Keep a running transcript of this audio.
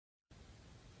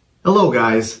Hello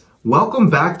guys, welcome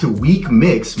back to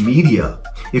Weekmix Media.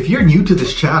 If you're new to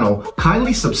this channel,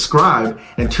 kindly subscribe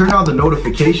and turn on the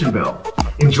notification bell.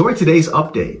 Enjoy today's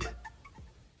update.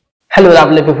 Hello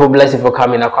lovely people, bless you for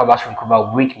coming across from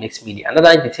Weekmix Media. Another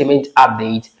entertainment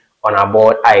update on our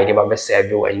board. I never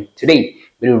serve you, and today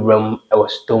we will run our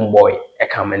Stonebwoy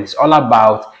account, and it's all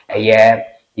about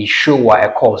the show where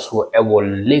a course who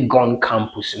Legon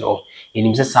campus,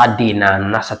 in Saturday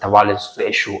na Shatta Wale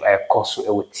show a course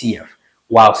who TF,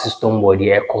 while Stonebwoy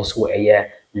the course who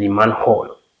Liman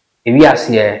Hall. If we are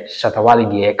here, Shatta Wale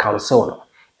the council,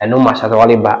 and no much Shatta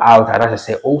Wale by out, and as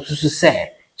I say, also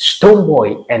say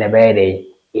Stonebwoy and a bad day,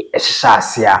 a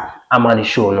sasia, amani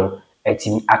show no, a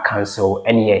team a cancel,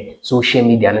 any social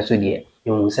media, and so dear.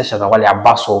 You say Shatta Wale a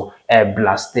bustle, a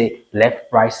blast, left,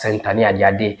 right, center, near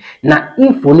the day. Now,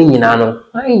 info ni no,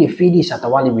 I ain't feed Shatta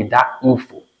Wale with that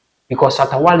info. Because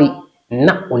Shatta Wale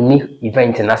not only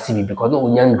event in ACB, because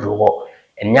no young draw,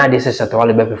 and now this is Shatta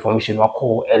Wale by performation or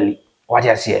call early. What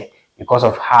I say, because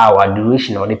of how a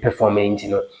duration or the performance,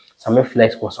 some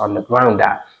flex was on the ground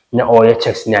that now all your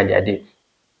checks near the day.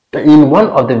 In one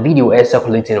of the video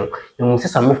circulating, you see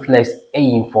some flex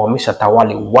inform Shatta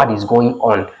Wale what is going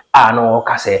on. No,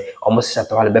 say almost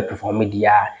Shatta Wale be performing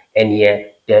there, and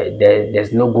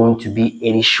there's not going to be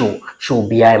any show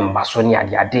behind Basonia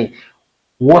the day.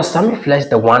 Was some flex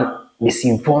the one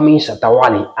misinforming Shatta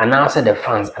Wale and answer the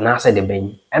fans and answer the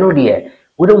bench? I know dear,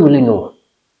 we don't really know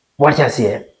what I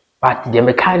say, but the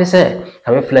mechanic say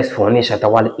some flex for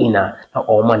Shatta Wale inner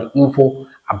all money info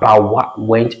about what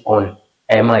went on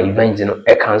at my event,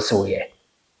 a cancel here.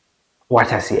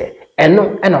 What I say, and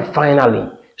finally,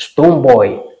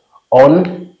 Stonebwoy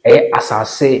on a as I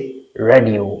say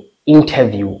radio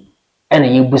interview,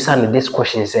 and you busan this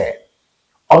question say,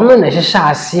 on no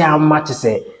necessarily see much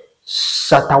say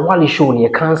Shatta Wale show near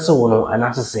cancel no, and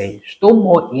as I say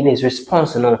Stonebwoy in his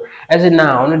response as it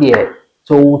now no dear.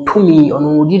 So to me,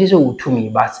 on did so to me,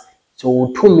 but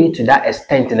so to me to that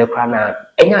extent in the crown,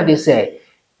 and they say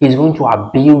he's going to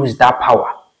abuse that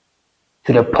power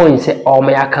to the point say, oh,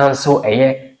 may I cancel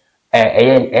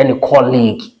any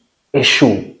colleague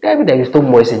issue. There is no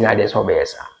more saying that there's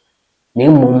obvious.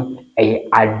 Name a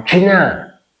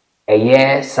adrena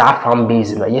sa fan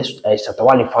base, yes, a Shatta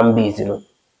Wale fan base,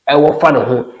 I will find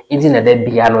who is in a dead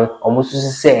piano, almost to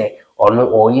say, or no,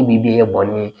 or you be a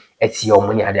bonny at your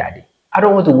money. I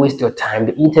don't want to waste your time.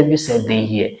 The interview said they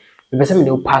here. Because some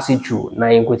will pass it through. Now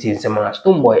you go to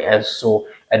Stonebwoy and so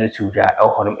attitude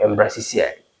I'll embrace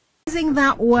here. Using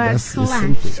that word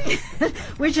clash,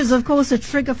 which is of course a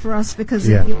trigger for us because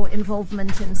of your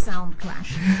involvement in Sound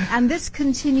Clash and this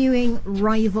continuing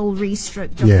rivalry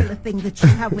stroke the thing that you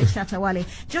have with Shatta Wale.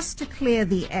 Just to clear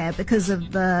the air, because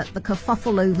of the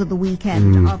kerfuffle over the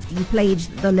weekend after you played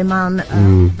the Liman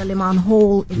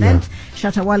Hall event,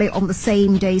 Shatta Wale on the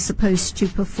same day supposed to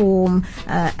perform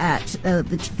at the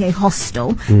TK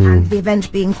Hostel, and the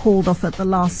event being called off at the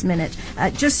last minute.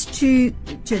 Just to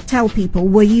tell people,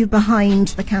 were you behind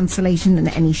the cancellation in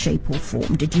any shape or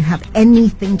form? Did you have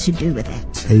anything to do with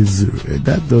it?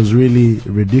 That was really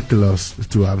ridiculous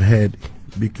to have heard,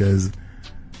 because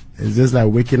it's just like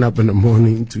waking up in the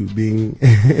morning to being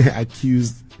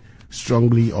accused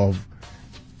strongly of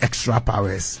extra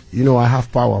powers. I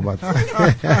have power, but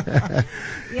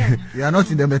you are not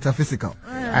in the metaphysical.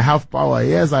 I have power.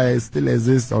 Yes, I still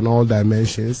exist on all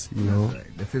dimensions,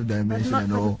 the fifth dimension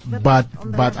and all. But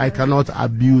I cannot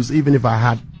abuse, even if I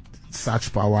had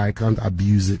such power, I can't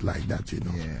abuse it like that,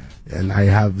 And I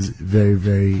have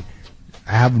I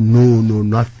have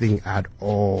nothing at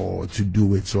all to do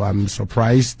with. So I'm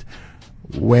surprised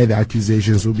where the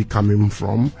accusations will be coming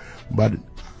from, but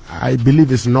I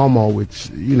believe it's normal with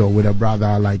with a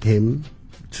brother like him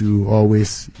to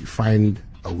always find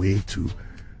a way to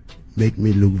make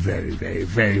me look very, very,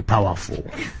 very powerful.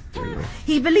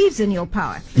 He believes in your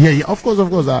power. Yeah, of course.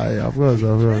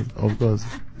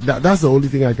 That's the only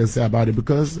thing I can say about it,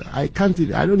 because I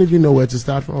don't even know where to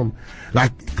start from.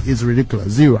 Like, it's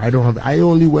ridiculous. Zero. I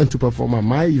only went to perform at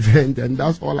my event, and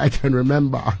that's all I can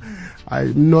remember.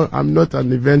 I'm not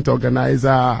an event organizer.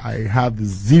 I have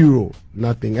zero,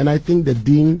 nothing. And I think the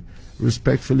dean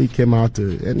respectfully came out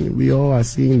and we all are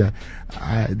seeing that.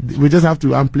 We just have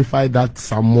to amplify that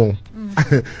some more.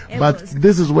 But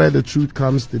this is where the truth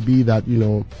comes to be, that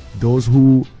those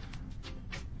who,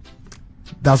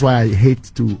 that's why I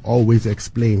hate to always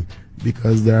explain,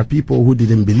 because there are people who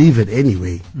didn't believe it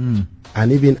anyway,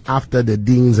 and even after the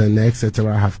deans and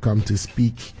etc. have come to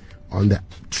speak on the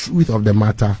truth of the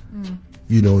matter,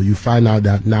 you find out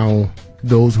that now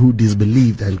those who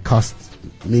disbelieved and cussed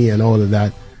me and all of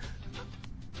that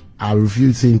are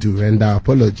refusing to render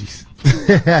apologies.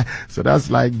 So that's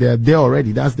like they're there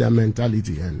already. That's their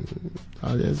mentality, and I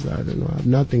don't know. I have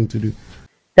nothing to do.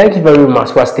 Thank you very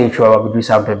much for staying through our video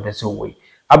sample way.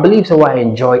 I believe so. I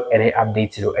enjoy any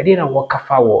update. I didn't know what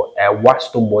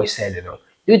Stonebwoy said.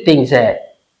 Do you think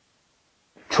that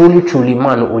truly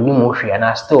man onimoshi and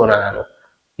I still no?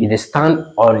 You stand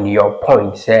on your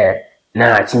point, say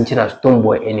nah, chinchina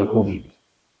Stonebwoy any movie,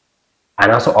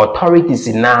 and also authorities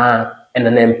na and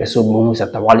an episode moves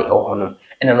at the Wale or Honor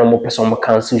and a normal person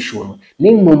council show.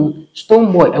 Name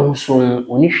Stonebwoy and soon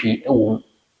Onishi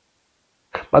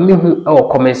but me who our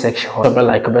comment section,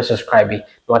 like, comment, subscribe,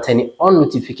 not any on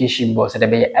notification box that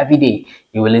every day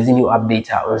you will listen new update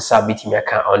on submit me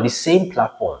account on the same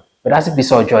platform. But as if you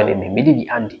saw joining me, maybe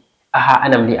Andy. Aha,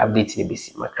 and I'm the update in the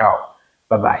BC. My crowd.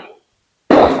 Bye bye.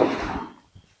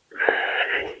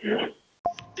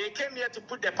 They came here to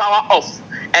put the power off,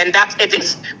 and that it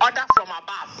is order from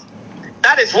above.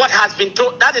 That is what has been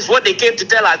told. That is what they came to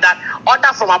tell us, that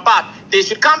order from above. They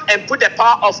should come and put the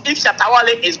power off if Shatta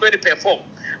Wale is going to perform.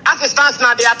 As it stands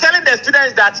now, they are telling the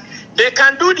students that they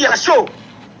can do their show,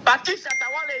 but if Shatta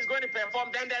Wale is going to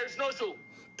perform, then there is no show.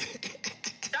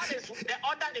 That is the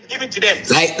order they've given to them.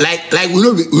 Like we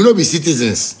don't be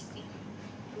citizens.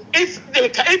 If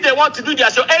they want to do their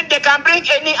show, and they can bring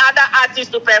any other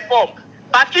artist to perform.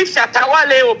 But if Shatta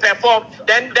Wale will perform,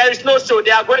 then there is no show.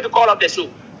 They are going to call off the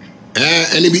show.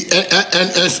 And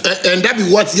that be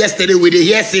what yesterday we they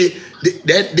hear say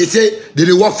they say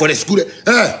they work for the school.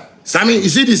 Sammy, you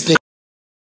see this thing?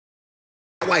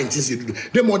 Why it is you do?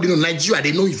 They more they know Nigeria,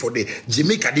 they know you for the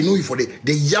Jamaica, they know you for the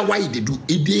Yawai they do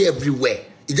it day everywhere.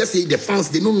 It just say the fans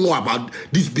they don't know about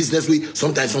this business way.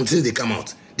 Sometimes some things they come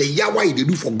out. The Yawai they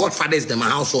do for Godfathers, them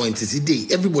house or NTC day.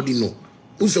 Everybody know.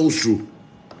 Who say who's true?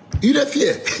 You don't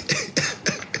fear.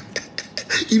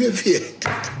 You don't fear.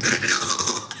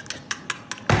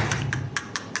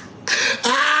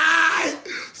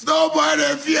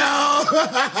 Nobody fear.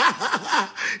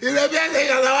 You don't fear.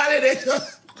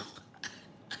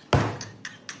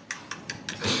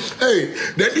 Hey,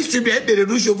 the district they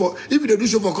do show for. If they do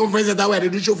show for conference that way, they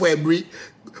do show for every.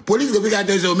 Police go make a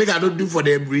tell make I don't do for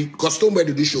the every. Cause Stonebwoy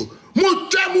they do show.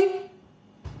 Mutemu.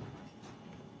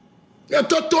 You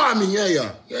toto ami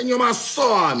yeah. You must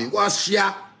saw ami. What's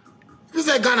share? You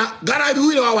say Ghana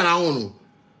we don't want our own.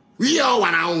 We all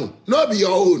want our own. No be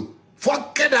your own.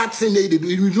 Forget that thing they do.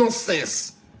 It makes no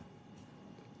sense.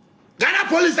 Ghana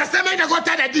police, I say make they go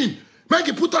tell the thing. Make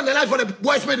it put on the light for the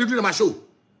boys when they do the show.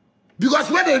 Because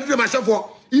when they do the show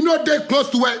for, you know they close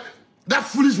to where that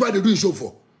foolish boy they do the show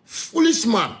for. Foolish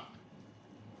man.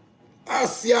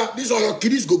 Asia, these are your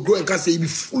kiddies go grow and can say you be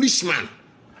foolish man.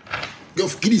 Your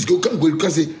kiddies go come go and can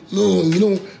say, no, you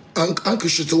know, Uncle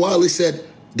Shatta Wale said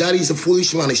Daddy is a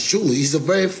foolish man. It's true. He's a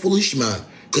very foolish man.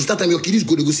 Because that time your kiddies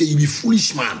go, they go say you be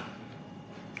foolish man.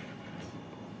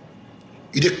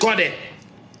 You they call them.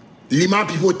 Lima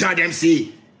people tell them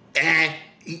say,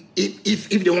 if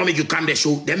they want to make you come the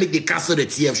show, they make they cancel the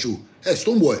TF show. Hey,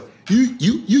 Stonebwoy,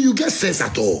 you get sense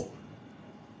at all.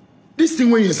 This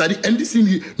thing when you study and this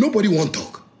thing nobody want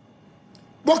talk.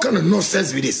 What kind of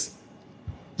nonsense with this?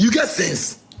 You get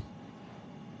sense.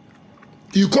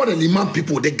 You call the Liman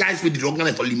people, the guys with the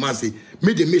organize for Liman say,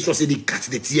 may they make sure say they catch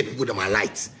the TF people that are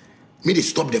light. May they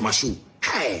stop them a show.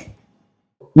 Hey.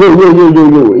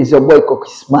 Yo, it's your boy Cocky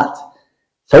Smart.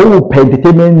 So we pay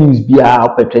entertainment news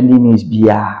bia, or trending news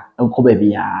bia, and cover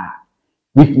bia.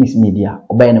 Weekmix media,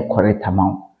 obey the correct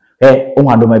amount. Hey, oh,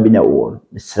 I don't maybe know all.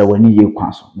 The ceremony you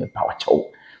cancel, the power show.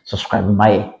 Subscribe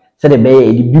my. Say the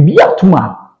bay, the BBA to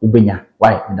ma, Ubenya.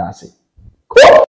 Why, that's it. Cool.